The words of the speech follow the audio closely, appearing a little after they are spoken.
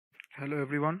Hello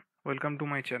everyone, welcome to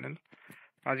my channel.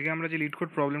 আজকে আমরা যে লিড কোড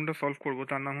প্রবলেমটা সলভ করব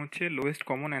তার নাম হচ্ছে lowest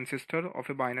common ancestor of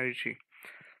A binary tree.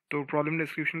 তো প্রবলেম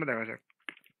ডেসক্রিপশনটা দেখা যাক।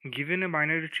 Given a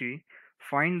binary tree,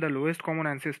 find the lowest common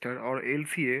ancestor or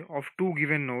LCA of two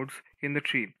given nodes in the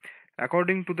tree.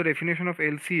 According to the definition of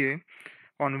LCA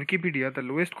on Wikipedia, the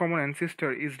lowest common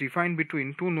ancestor is defined between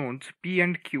two nodes P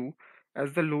and Q as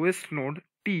the lowest node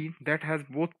T that has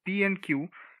both P and Q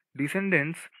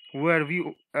descendants, where we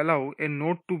allow a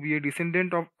node to be a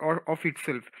descendant of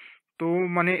itself. তো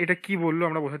মানে এটা কি বললো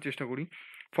আমরা বোঝার চেষ্টা করি।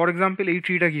 For example, এই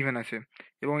ট্রিটা গিভেন আছে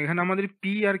এবং এখানে আমাদের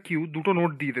পি আর কিউ দুটো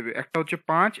নোট দিয়ে দেবে, একটা হচ্ছে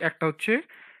 5, একটা হচ্ছে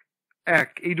 1,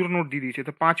 এই দুটো নোট দিয়ে দিয়েছে।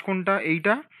 তো 5 কোনটা?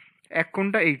 এইটা। 1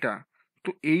 কোনটা? এইটা। তো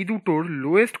এই দুটোর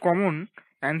লোয়েস্ট কমন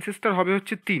অ্যানসেস্টর হবে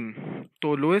হচ্ছে 3। তো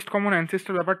লোয়েস্ট কমন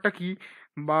অ্যানসেস্টর ব্যাপারটা কি,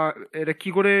 বা এটা কি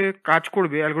করে কাজ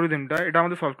করবে অ্যালগোরিদমটা, এটা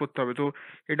আমাদের সলভ করতে হবে। তো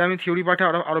এটা আমি থিওরি পার্টে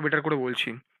আরো আরো বেটার করে বলছি।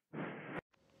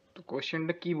 তো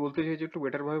কোয়েশ্চেনটা কি বলতে চাইছে একটু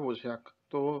বেটার ভাবে বোঝা যাক।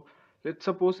 তো লেটস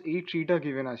সাপোজ এই ট্রিটা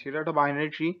গিভেন আছে, এটা একটা বাইনারি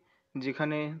ট্রি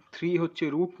যেখানে 3 হচ্ছে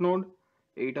রুট নোড,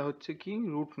 এইটা হচ্ছে কি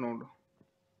রুট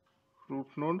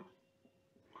নোড,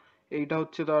 এইটা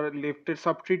হচ্ছে তার লেফটের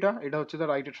সাবট্রিটা, এটা হচ্ছে তার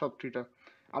রাইটের সাবট্রিটা।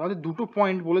 আমাদের দুটো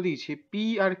পয়েন্ট বলে দিয়েছে পি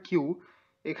আর কিউ।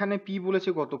 এখানে পি বলেছে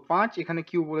কত? 5, এখানে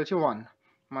কিউ বলেছে 1,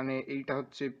 মানে এইটা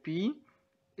হচ্ছে পি,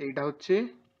 এইটা হচ্ছে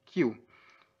কিউ।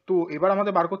 তো এবার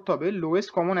আমাদের বার করতে হবে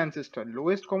lowest common ancestor.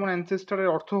 Lowest common অ্যানসেস্টরের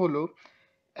অর্থ হলো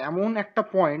এমন একটা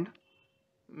পয়েন্ট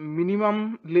মিনিমাম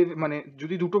লেভেল, মানে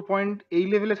যদি দুটো পয়েন্ট এই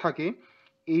লেভেলে থাকে,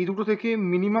 এই দুটো থেকে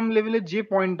মিনিমাম লেভেলের যে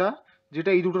পয়েন্টটা, যেটা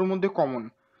এই দুটোর মধ্যে কমন।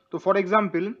 তো ফর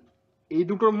এক্সাম্পল, এই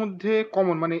দুটোর মধ্যে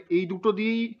কমন মানে এই দুটো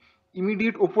দিয়েই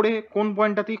ইমিডিয়েট ওপরে কোন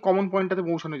পয়েন্টটাতেই কমন পয়েন্টটাতে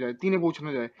পৌঁছানো যায়, 3-এ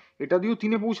পৌঁছানো যায়। এটা দিয়েও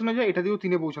 3-এ পৌঁছানো যায়, এটা দিয়েও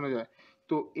 3-এ পৌঁছানো যায়।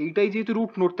 তো এইটাই যেহেতু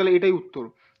রুট নোট, তাহলে এটাই উত্তর।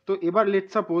 তো এবার লেট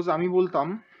সাপোজ আমি বলতাম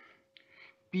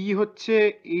পি হচ্ছে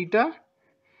এইটা,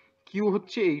 কিউ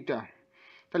হচ্ছে এইটা।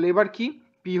 তাহলে এবার কি,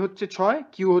 পি হচ্ছে 6,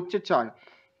 কিউ হচ্ছে 4।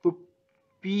 তো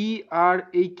পি আর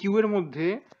এই কিউ এর মধ্যে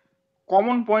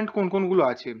কমন পয়েন্ট কোন কোনগুলো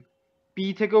আছে? পি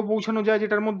থেকেও পৌঁছানো যায়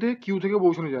যেটার মধ্যে, কিউ থেকেও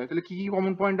পৌঁছানো যায়। তাহলে কি কি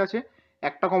কমন পয়েন্ট আছে?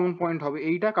 একটা কমন পয়েন্ট হবে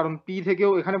এইটা, কারণ পি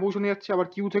থেকেও এখানে পৌঁছানো যাচ্ছে, আবার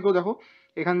কিউ থেকেও দেখো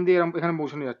এখান দিয়ে এখানে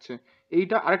পৌঁছানো যাচ্ছে।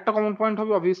 এইটা আরেকটা কমন পয়েন্ট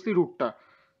হবে অবভিয়াসলি রুটটা।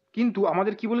 কিন্তু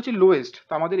আমাদের কি বলেছে? লোয়েস্ট।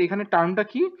 তো আমাদের এখানে টার্মটা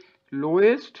কি?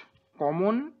 Lowest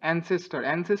common ancestor.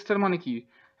 অ্যানসেস্টর মানে কি?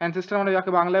 অ্যানসেস্টর মানে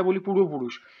যাকে বাংলায় বলি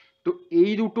পূর্বপুরুষ। তো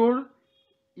এই দুটোর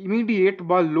ইমিডিয়েট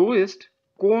বা লোয়েস্ট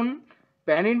কোন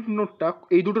প্যারেন্ট নোডটা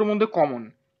এই দুটোর মধ্যে কমন,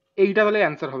 এইটা তাহলে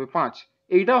অ্যান্সার হবে 5।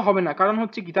 এইটাও হবে না, কারণ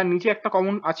হচ্ছে কি, তার নিচে একটা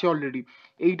কমন আছে অলরেডি।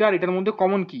 এইটা আর এটার মধ্যে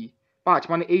কমন কি? 5,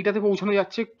 মানে এইটাতে পৌঁছানো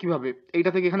যাচ্ছে কিভাবে? এইটা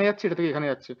থেকে এখানে যাচ্ছে, এটা থেকে এখানে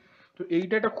যাচ্ছে। তো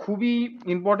এইটা একটা খুবই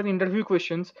ইম্পর্টেন্ট ইন্টারভিউ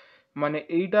কোয়েশ্চেন্স। মানে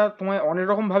এইটা তোমায় অনেক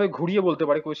রকম ভাবে ঘুরিয়ে বলতে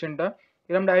পারে কোয়েশ্চেনটা।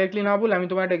 এরকম ডাইরেক্টলি না বলে আমি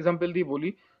তোমায় একটা এক্সাম্পল দিয়ে বলি।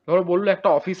 ধরো বললো একটা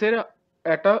অফিসের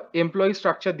একটা এমপ্লয়ি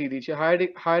স্ট্রাকচার দিয়ে দিয়েছে,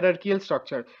 হায়ারার্কিয়াল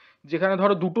স্ট্রাকচার, যেখানে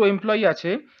ধরো দুটো এমপ্লয়ি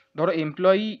আছে। ধরো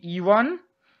এমপ্লয়ি E1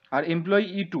 আর এমপ্লয়ি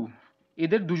E2,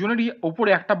 এদের দুজনেরই ওপরে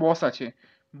একটা বস আছে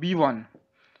B1।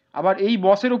 আবার এই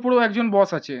বসের ওপরেও একজন বস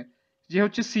আছে, যে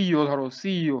হচ্ছে সিইও, ধরো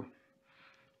সিইও।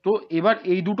 তো এবার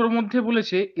এই দুটোর মধ্যে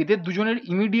বলেছে এদের দুজনের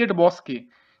ইমিডিয়েট বস কে।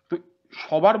 তো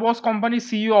সবার বস কোম্পানির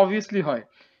সিইও অবভিয়াসলি হয়,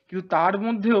 কিন্তু তার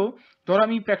মধ্যেও ধরো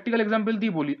আমি প্র্যাকটিক্যাল এক্সাম্পল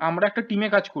দিয়ে বলি, আমরা একটা টিমে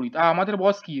কাজ করি, তা আমাদের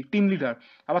বস কি? Team leader.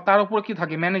 আবার তার উপর কি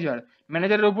থাকে? ম্যানেজার।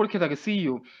 ম্যানেজারের উপর কি থাকে?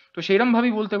 সিইও। তো সেইরকম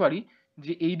ভাবেই বলতে পারি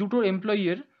যে এই দুটো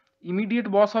এমপ্লয়ির ইমিডিয়েট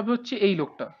বস হবে হচ্ছে এই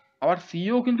লোকটা। আবার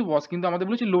সিইও কিন্তু বস, কিন্তু আমাদের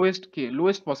বলেছে লোয়েস্ট কে,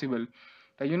 লোয়েস্ট পসিবল,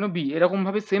 তাই জন্য বি। এরকম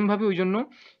ভাবে সেম ভাবে ওই জন্য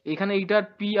এখানে এইটার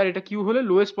পি আর এটা কিউ হলে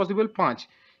লোয়েস্ট পসিবল 5।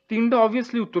 3টা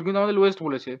অবভিয়াসলি উত্তর, কিন্তু আমাদের লোয়েস্ট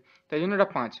বলেছে, তাই জন্য এটা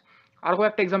 5। আর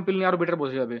কয়েকটা এক্সাম্পল নিয়ে আরো বেটার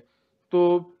বোঝা যাবে। তো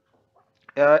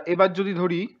এবার যদি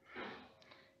ধরি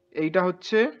এইটা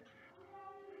হচ্ছে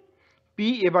পি,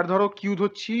 এবার ধরো কিউ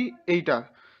ধরছি এইটা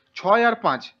 6 আর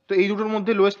 5। তো এই দুটোর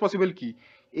মধ্যে লোয়েস্ট পসিবল কি?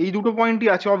 এই দুটো পয়েন্টই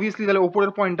আছে অবভিয়াসলি, তাহলে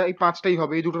ওপরের পয়েন্টটা এই 5টাই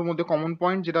হবে এই দুটোর মধ্যে কমন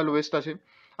পয়েন্ট, যেটা লোয়েস্ট আছে।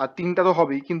 আর 3টা তো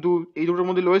হবেই, কিন্তু এই দুটোর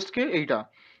মধ্যে লোয়েস্ট কে? এইটা।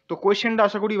 তো কোয়েশ্চেনটা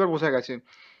আশা করি এবার বোঝা গেছে।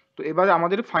 তো এবার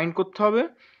আমাদের ফাইন্ড করতে হবে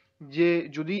যে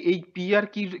যদি এই পি আর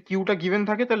কিউটা গিভেন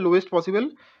থাকে, তার লোয়েস্ট পসিবল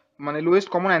মানে লোয়েস্ট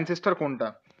কমন অ্যানসেস্টর কোনটা।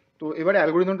 তো এবারে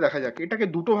অ্যালগোরিদমটা দেখা যাক। এটাকে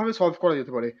দুটো ভাবে সলভ করা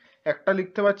যেতে পারে। একটা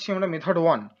লিখতে পাচ্ছি আমরা মেথড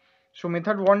 1। সো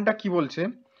মেথড 1টা কি বলছে?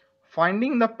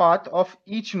 Finding the path of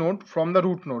each node from the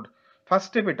root node. First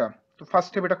step এটা। তো ফার্স্ট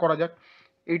স্টেপ এটা করা যাক।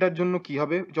 এইটার জন্য কি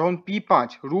হবে, যখন P5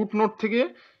 রুট নোড থেকে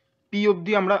পি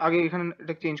অবধি, আমরা আগে এখানে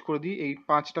এটা চেঞ্জ করে দিই, এই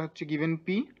 5টা হচ্ছে গিভেন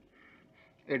পি,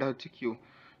 এটা হচ্ছে কিউ।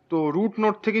 তো রুট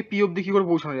নোড থেকে পি অবধি কি করে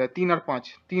পৌঁছানো যায়? 3 আর 5,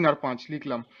 3 আর 5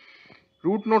 লিখলাম।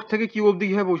 রুট নোড থেকে কিউ অবধি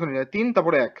কিভাবে পৌঁছানো যায়? 3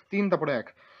 তারপরে 1, 3 তারপরে 1।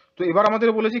 তো এবার আমাদের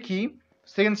বলেছে কি,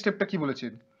 সেকেন্ড স্টেপটা কি বলেছে?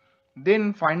 দেন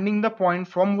finding the point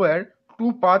from wire two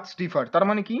paths differ, তার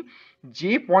মানে কি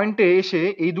যে পয়েন্টে এসে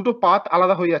এই দুটো পাথ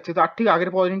আলাদা হয়ে যাচ্ছে তার ঠিক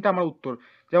আগের পয়েন্টটা আমার উত্তর।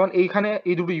 যেমন এইখানে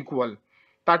এই দুটো ইকুয়াল,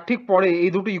 তার ঠিক পরে এই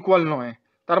দুটো ইকুয়াল নয়,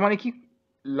 তার মানে কি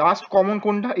লাস্ট কমন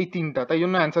কোনটা, এই তিনটা, তাই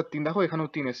জন্য অ্যান্সার 3। দেখো এখানেও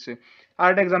 3 এসছে। আর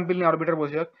একটা এক্সাম্পল নিয়ে আরো বেটার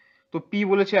বোঝা যাক। তো পি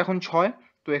বলেছে এখন 6,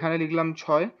 তো এখানে লিখলাম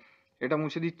 6, এটা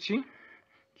মুছে দিচ্ছি।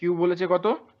 কিউ বলেছে কত,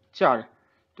 4,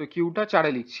 তো কিউটা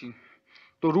 4-এ লিখছি।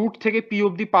 তো রুট থেকে পি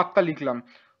অব্দি পাতটা লিখলাম।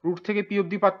 রুট থেকে পি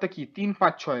অব্দি পাতটা কি 3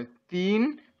 5 6, 3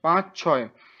 5 6।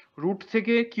 রুট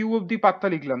থেকে কিউ অব্দি পাতটা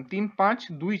লিখলাম 3 5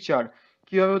 2 4।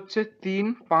 কিভাবে হচ্ছে 3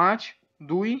 5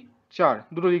 2 4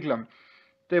 দুটো লিখলাম।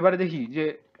 তো এবারে দেখি যে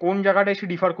কোন জায়গাটা এসে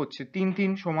ডিফার করছে। 3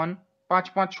 3 সমান 5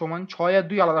 5 সমান 6 আর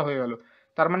 2 আলাদা হয়ে গেল,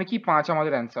 তার মানে কি 5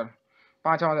 আমাদের অ্যান্সার।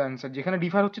 5 আমাদের অ্যান্সার, যেখানে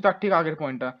ডিফার হচ্ছে তার ঠিক আগের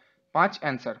পয়েন্টটা 5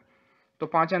 অ্যান্সার। তো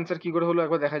 5 অ্যান্সার কি করে হলো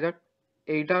একবার দেখা যাক।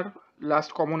 এইটার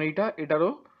লাস্ট কমন এইটা, এটারও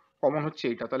কমন হচ্ছে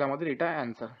এইটা, তাহলে আমাদের এটা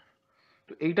অ্যান্সার।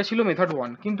 তো এইটা ছিল মেথড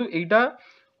 1, কিন্তু এইটা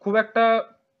খুব একটা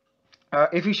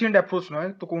এফিশিয়েন্ট অ্যাপ্রোচ নয়।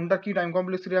 তো কোনটা কি টাইম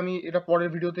কমপ্লেক্সিটি আমি এটা পরের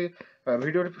ভিডিওতে,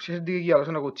 ভিডিওর শেষের দিকে গিয়ে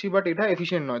আলোচনা করছি, বাট এটা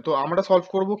এফিশিয়েন্ট নয়। তো আমরা সলভ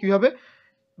করব কিভাবে,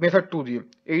 মেথড 2 দিয়ে।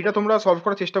 এইটা তোমরা সলভ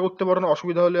করার চেষ্টা করতে পারো না,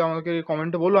 অসুবিধা হলে আমাকে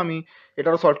কমেন্টে বলো, আমি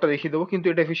এটারও সলভটা দেখিয়ে দেবো, কিন্তু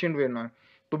এটা এফিশিয়েন্ট ওয়ে নয়।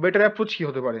 তো বেটার অ্যাপ্রোচ কি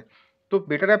হতে পারে, তো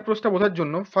বেটার অ্যাপ্রোচটা বোঝার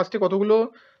জন্য ফার্স্টে কতগুলো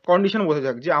কন্ডিশন বোঝা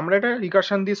যাক যে আমরা এটা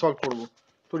রিকারশন দিয়ে সলভ করব।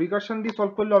 তো রিকারশন দিয়ে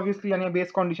সলভ করলে অবভিয়াসলি জানি বেস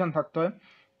কন্ডিশন থাকতে হয়।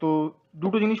 তো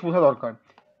দুটো জিনিস বোঝা দরকার।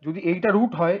 যদি এইটা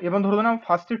রুট হয় এবং ধরো না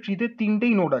ফার্স্টের ট্রিতে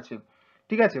 3টেই নোড আছে,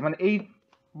 ঠিক আছে, মানে এই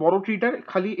বড় ট্রিটার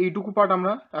খালি এইটুকু পার্ট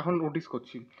আমরা এখন নোটিস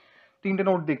করছি, 3টে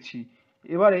নোড দেখছি।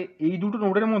 এবারে এই দুটো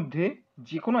নোডের মধ্যে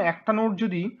যে কোনো একটা নোড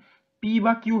যদি পি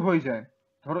বা কিউ হয়ে যায়,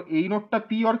 ধরো এই নোডটা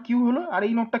পি আর কিউ হলো, আর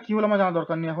এই নোডটা কি হলো আমার জানা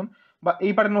দরকার নেই এখন, বা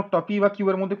এই পারের নোডটা পি বা কিউ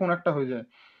এর মধ্যে কোনো একটা হয়ে যায়,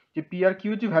 যে পি আর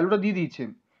কিউ এর যে ভ্যালুটা দিয়ে দিয়েছে,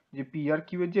 যে পি আর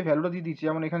কিউ এর যে ভ্যালুটা দিয়ে দিয়েছে,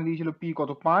 যেমন এখানে দিয়েছিল পি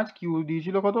কত 5, কিউ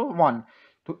দিয়েছিল কত 1।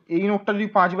 তো এই নোডটা যদি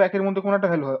 5 বা 1-এর মধ্যে কোনো একটা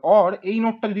ভ্যালু হয়, অর এই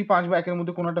নোডটা যদি 5 বা 1-এর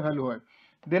মধ্যে কোনো একটা ভ্যালু হয়,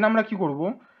 দেন আমরা কি করব,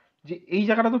 যে এই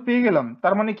জায়গাটা তো পেয়ে গেলাম,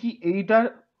 তার মানে কি এইটার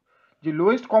যে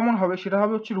লোয়েস্ট কমন হবে সেটা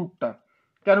হবে হচ্ছে রুটটা।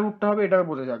 কেন রুটটা হবে এটা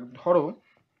বোঝা যাক। ধরো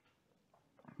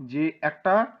যে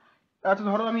একটা, আচ্ছা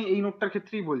ধরো আমি এই নোটটার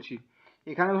ক্ষেত্রেই বলছি,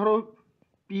 এখানে ধরো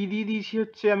পি দিয়ে দিয়েছি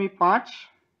হচ্ছে আমি 5,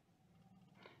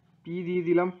 পি দিয়ে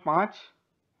দিলাম 5,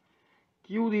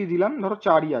 কিউ দিয়ে দিলাম ধরো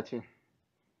 4ই আছে,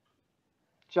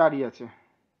 4ই আছে,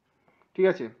 ঠিক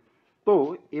আছে। তো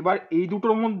এবার এই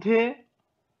দুটোর মধ্যে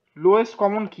লোয়েস্ট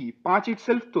কমন কি 5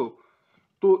 ইটসেলফ। তো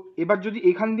তো এবার যদি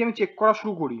এখান দিয়ে আমি চেক করা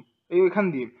শুরু করি, এখান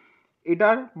দিয়ে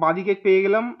এটার বাঁদিকে পেয়ে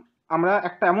গেলাম আমরা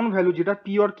একটা এমন ভ্যালু যেটা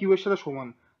পি আর কিউ এর সাথে সমান,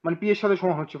 মানে পি এর সাথে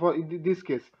সমান হচ্ছে ফর দিস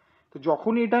কেস। তো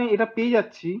যখনই এটা পেয়ে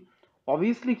যাচ্ছি,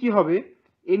 অবভিয়াসলি কি হবে,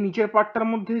 এর নিচের পার্টটার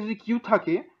মধ্যে যদি কিউ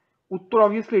থাকে, উত্তর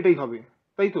অবভিয়াসলি এটাই হবে,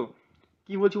 তাই তো।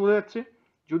 কি বলছি বোঝা যাচ্ছে,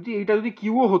 যদি এইটা যদি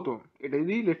কিউও হতো, এটা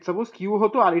যদি লেট সাপোজ কিউ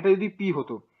হতো আর এটা যদি পি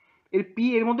হতো, এর পি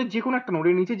এর মধ্যে যে কোনো একটা নোড,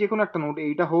 এর নিচে যে কোনো একটা নোড,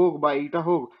 এইটা হোক বা এইটা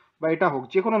হোক বা এটা হোক,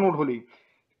 যে কোনো নোড হলেই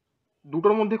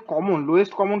দুটোর মধ্যে কমন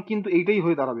লোয়েস্ট কমন কিন্তু এইটাই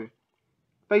হয়ে দাঁড়াবে,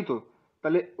 তাই তো।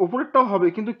 তাহলে ওপরেরটাও হবে,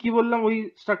 কিন্তু কি বললাম ওই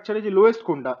স্ট্রাকচারে যে লোয়েস্ট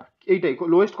কোনটা, এইটাই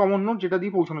লোয়েস্ট কমন নোড যেটা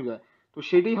দিয়ে পৌঁছানো যায়। তো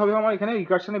সেটাই হবে আমার এখানে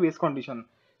রিকার্শনে বেস কন্ডিশন।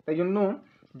 তাই জন্য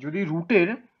যদি রুটের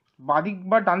বাদিক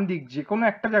বা ডান দিক যে কোনো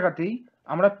একটা জায়গাতেই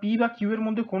আমরা পি বা কিউ এর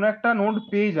মধ্যে কোনো একটা নোড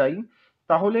পেয়ে যাই,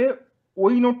 তাহলে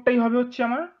ওই নোডটাই হবে হচ্ছে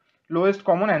আমার lowest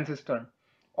common ancestor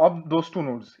of those two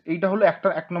nodes. এইটা হলো একটা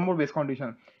 1 নম্বর বেস কন্ডিশন।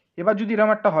 এবার যদি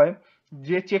এরকম একটা হয়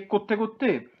যে চেক করতে করতে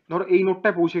ধরো এই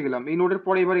নোডটায় পৌঁছে গেলাম, এই নোডের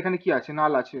পরে এবার এখানে কি আছে,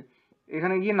 নাল আছে,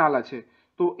 এখানে গিয়ে নাল আছে,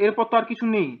 তো এরপর তো আর কিছু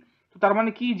নেই। তো তার মানে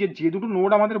কি যে যে দুটো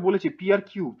নোড আমাদের বলেছে P R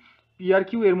Q, P R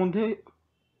Q এর মধ্যে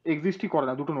এক্সিস্টই করে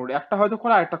না দুটো নোড, একটা হয়তো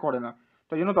করে আর একটা করে না।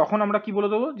 তাই জন্য তখন আমরা কি বলে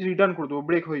দেবো, যে রিটার্ন করে দেবো,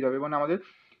 ব্রেক হয়ে যাবে, মানে আমাদের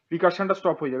রিকারশনটা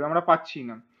স্টপ হয়ে যাবে, আমরা পাচ্ছি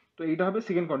না। তো এইটা হবে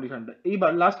সেকেন্ড কন্ডিশনটা।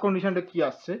 এইবার লাস্ট কন্ডিশনটা কি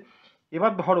আসছে,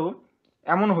 এবার ধরো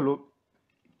এমন হলো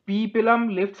পি পেলাম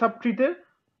লেফট সাব ট্রিতে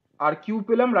আর কিউ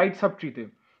পেলাম রাইট সাব ট্রিতে,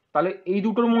 তাহলে এই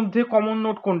দুটোর মধ্যে কমন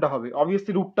নোড কোনটা হবে,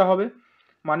 অবভিয়াসলি রুটটা হবে।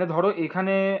 মানে ধরো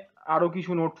এখানে আরো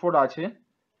কিছু নোড ফোড আছে,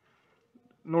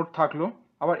 নোড থাকলো,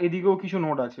 আবার এদিকেও কিছু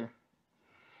নোড আছে।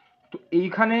 তো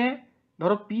এইখানে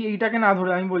ধরো পি এইটাকে না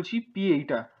ধরে আমি বলছি পি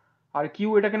এইটা, আর কিউ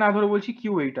এটাকে না ধরে বলছি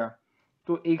কিউ এইটা।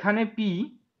 তো এইখানে পি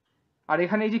আর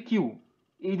এখানে এই যে কিউ,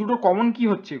 এই দুটো কমন কি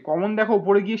হচ্ছে, কমন দেখো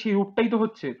উপরে গিয়ে সেই রুটটাই তো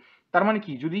হচ্ছে। তার মানে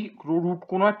কি যদি রুট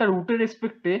কোনো একটা রুটের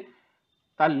রেসপেক্টে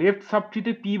তার লেফট সাব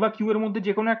ট্রিতে পি বা কিউ এর মধ্যে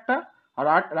যে কোনো একটা, আর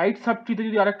রাইট সাব ট্রিতে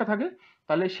যদি আরেকটা থাকে,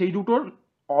 তাহলে সেই দুটোর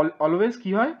অলওয়েজ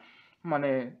কি হয়, মানে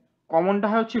কমনটা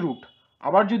হয় হচ্ছে রুট।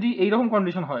 আবার যদি এইরকম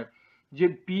কন্ডিশন হয় যে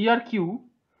পি আর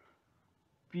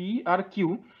কিউ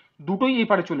দুটোই এই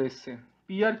পারে চলে এসছে,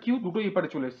 পি আর কিউ দুটোই এই পারে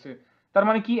চলে এসছে, তার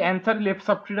মানে কি অ্যান্সার লেফট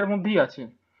সাব ট্রিটার মধ্যেই আছে,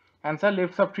 অ্যান্সার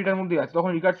লেফট সাব ট্রিটার মধ্যেই আছে,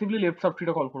 তখন রিকার্সিভলি লেফট সাব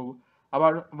ট্রিটা কল করবো।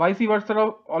 আবার ভাইসি ভার্সারাও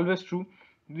অলওয়েজ ট্রু,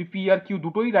 যদি পি আর কিউ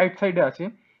দুটোই রাইট সাইডে আছে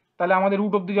তাহলে আমাদের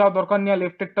রুট অব্দি যাওয়ার দরকার নেই, আর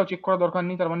লেফটেরটাও চেক করার দরকার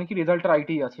নেই, তার মানে কি রেজাল্টটা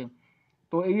রাইটেই আছে।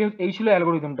 তো এই ছিল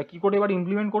অ্যালগোরিদমটা। কি করে এবার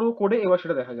ইমপ্লিমেন্ট করবো কোডে, এবার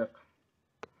সেটা দেখা যাক।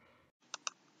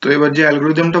 তো এবার যে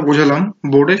অ্যালগোরিদমটা বোঝালাম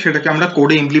বোর্ডে, সেটাকে আমরা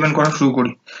কোডে ইমপ্লিমেন্ট করা শুরু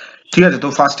করি। ঠিক আছে, তো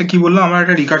ফার্স্টে কি বললাম, আমরা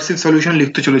একটা রিকার্সিভ সলিউশন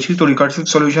লিখতে চলেছি। তো recursive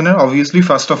সলিউশনের obviously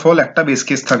first of all একটা বেস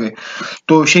কেস থাকে,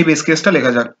 তো সেই বেস কেসটা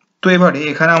লেখা যাক। তো এবারে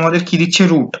এখানে আমাদের কি দিচ্ছে,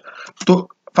 রুট। তো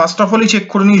ফার্স্ট অফ অলই চেক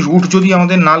করে নিই, রুট যদি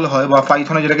আমাদের নাল হয় বা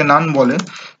পাইথনে যেটাকে নান বলে,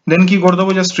 দেন কি করে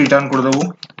দেবো, জাস্ট রিটার্ন করে দেবো,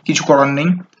 কিছু করার নেই।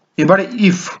 এবারে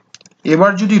ইফ,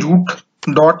 এবার যদি রুট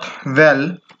ডট ভ্যাল,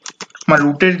 মানে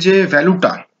রুটের যে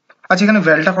ভ্যালুটা, আচ্ছা এখানে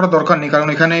ভ্যালটা করার দরকার নেই, কারণ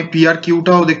এখানে পি আর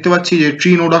কিউটাও দেখতে পাচ্ছি যে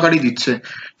ট্রি নোড আকারই দিচ্ছে।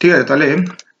 ঠিক আছে, তাহলে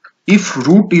if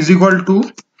root is equal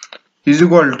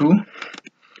to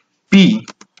p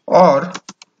or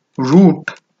root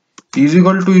is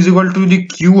equal to যদি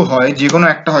q হয়, যে কোনো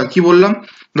একটা হয়, কি বললাম,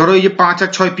 ধরো এই যে 5 আর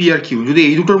 6 পি আর কিউ, যদি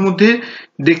এই দুটোর মধ্যে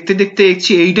দেখতে দেখতে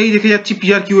দেখছি এইটাই দেখে যাচ্ছি পি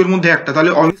আর কিউ এর মধ্যে একটা,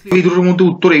 তাহলে অবভিয়াসলি এই দুটোর মধ্যে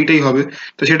উত্তর এইটাই হবে।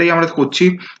 তো সেটাই আমরা করছি,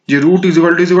 যে রুট ইজ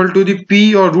ইকুয়াল টু যদি P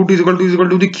or root is equal to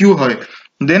যদি কিউ হয়,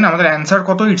 দেন আমাদের অ্যান্সার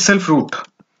কত, ইটসেলফ রুট।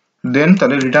 দেন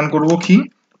তাহলে রিটার্ন করবো কি,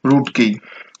 রুটকেই।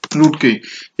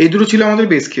 এই দুটো ছিল আমাদের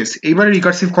বেস কেস। এইবারে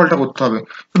রিকার্সিভ কলটা করতে হবে।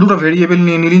 তো দুটো ভেরিয়েবল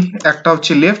নিয়ে নিলি, একটা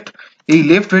হচ্ছে লেফট। এই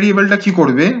লেফট ভেরিয়েবলটা কি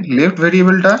করবে, লেফট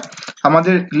ভেরিয়েবলটা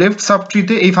আমাদের লেফট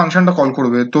সাবট্রিতে এই ফাংশনটা কল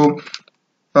করবে। তো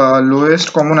লোয়েস্ট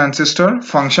কমন অ্যানসেস্টর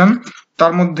ফাংশন,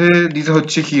 তার মধ্যে দিতে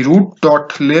হচ্ছে কি রুট ডট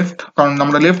লেফট, কারণ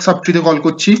আমরা লেফট সাবট্রিতে কল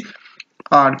করছি,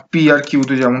 আর পি আর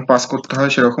কিউতে যেমন পাস করতে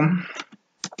হয় সেরকম।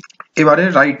 এবারে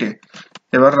রাইটে,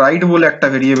 এবার রাইট বলে একটা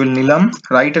ভেরিয়েবল নিলাম,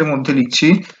 রাইটের মধ্যে লিখছি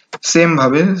সেম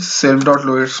ভাবে self dot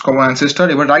lowest common ancestor.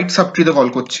 এবার রাইট সাবট্রিতে কল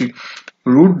করছি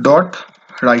রুট ডট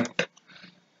রাইট,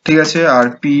 ঠিক আছে, আর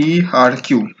পি আর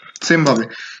কিউ সেম ভাবে।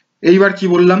 এইবার কি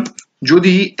বললাম,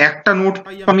 যদি একটা নোট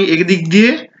পাই আমি এদিক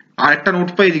দিয়ে আর একটা নোট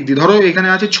পাই এদিক দিয়ে, ধরো এখানে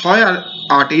আছে 6 আর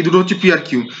 8, এই দুটো হচ্ছে পি আর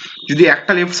কিউ, যদি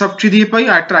একটা লেফট সাবট্রি দিয়ে পাই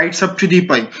আর একটা রাইট সাবট্রি দিয়ে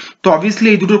পাই, তো অবভিয়াসলি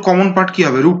এই দুটোর কমন পার্ট কি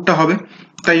হবে, রুটটা হবে।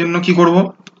 তাই জন্য কি করব,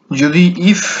 যদি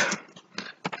ইফ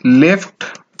লেফট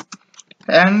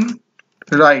অ্যান্ড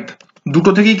রাইট দুটো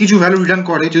থেকেই কিছু ভ্যালু রিটার্ন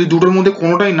করে, যদি দুটোর মধ্যে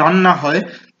কোনোটাই নান না হয়,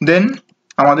 দেন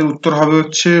আমাদের উত্তর হবে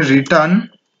হচ্ছে রিটার্ন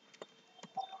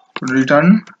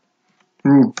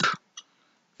রুট।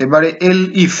 এবারে এল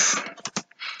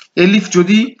ইফ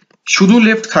যদি শুধু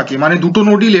লেফট থাকে, মানে দুটো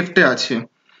নোডই লেফটে আছে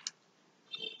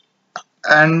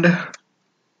অ্যান্ড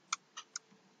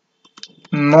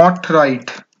নট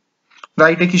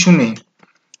রাইটে কিছু নেই,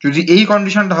 যদি এই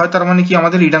কন্ডিশনটা হয়, তার মানে কি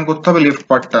আমাদের রিটার্ন করতে হবে লেফট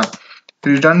পার্টটা,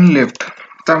 রিটার্ন লেফট।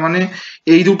 তার মানে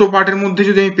এই দুটো পার্টের মধ্যে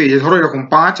যদি আমি পেয়ে যাই, ধরো এরকম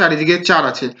 5 আর এদিকে 4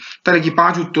 আছে, তাহলে কি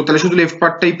 5 উত্তর, তাহলে শুধু লেফট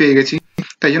পার্টটাই পেয়ে গেছি।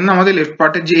 তাই জন্য আমাদের লেফট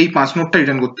পার্টের যে এই 5 নোটটা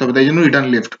রিটার্ন করতে হবে, তাই জন্য রিটার্ন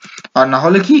লেফট। আর না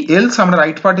হলে কি এলস, আমরা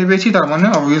রাইট পার্টে পেয়েছি, তার মানে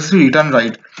অবভিয়াসলি রিটার্ন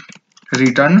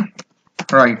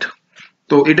রাইট।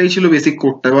 তো এটাই ছিল বেসিক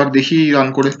কোডটা। এবার দেখি রান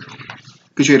করে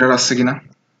কিছু এরর আসছে কিনা।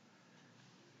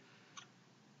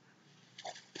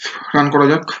 রান করা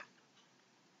যাক,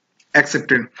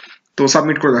 অ্যাকসেপ্টেড। তো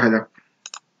সাবমিট করে দেখা যাক,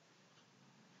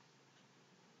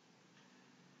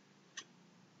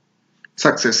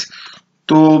 সাকসেস।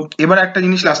 তো এবার একটা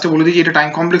জিনিস লাস্টে বলে দিই, এটা টাইম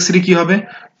কমপ্লেক্সিটি কি হবে।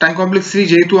 টাইম কমপ্লেক্সিটি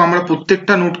যেহেতু আমরা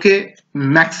প্রত্যেকটা নোডকে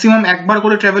ম্যাক্সিমাম একবার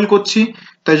করে ট্রাভেল করছি,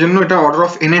 তাই জন্য এটা অর্ডার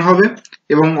অফ এন এ হবে,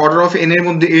 এবং অর্ডার অফ এন এর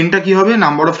মধ্যে এনটা কি হবে,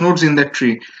 number of nodes in that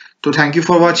tree. তো thank you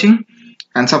for watching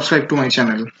and subscribe to my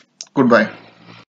channel. Goodbye.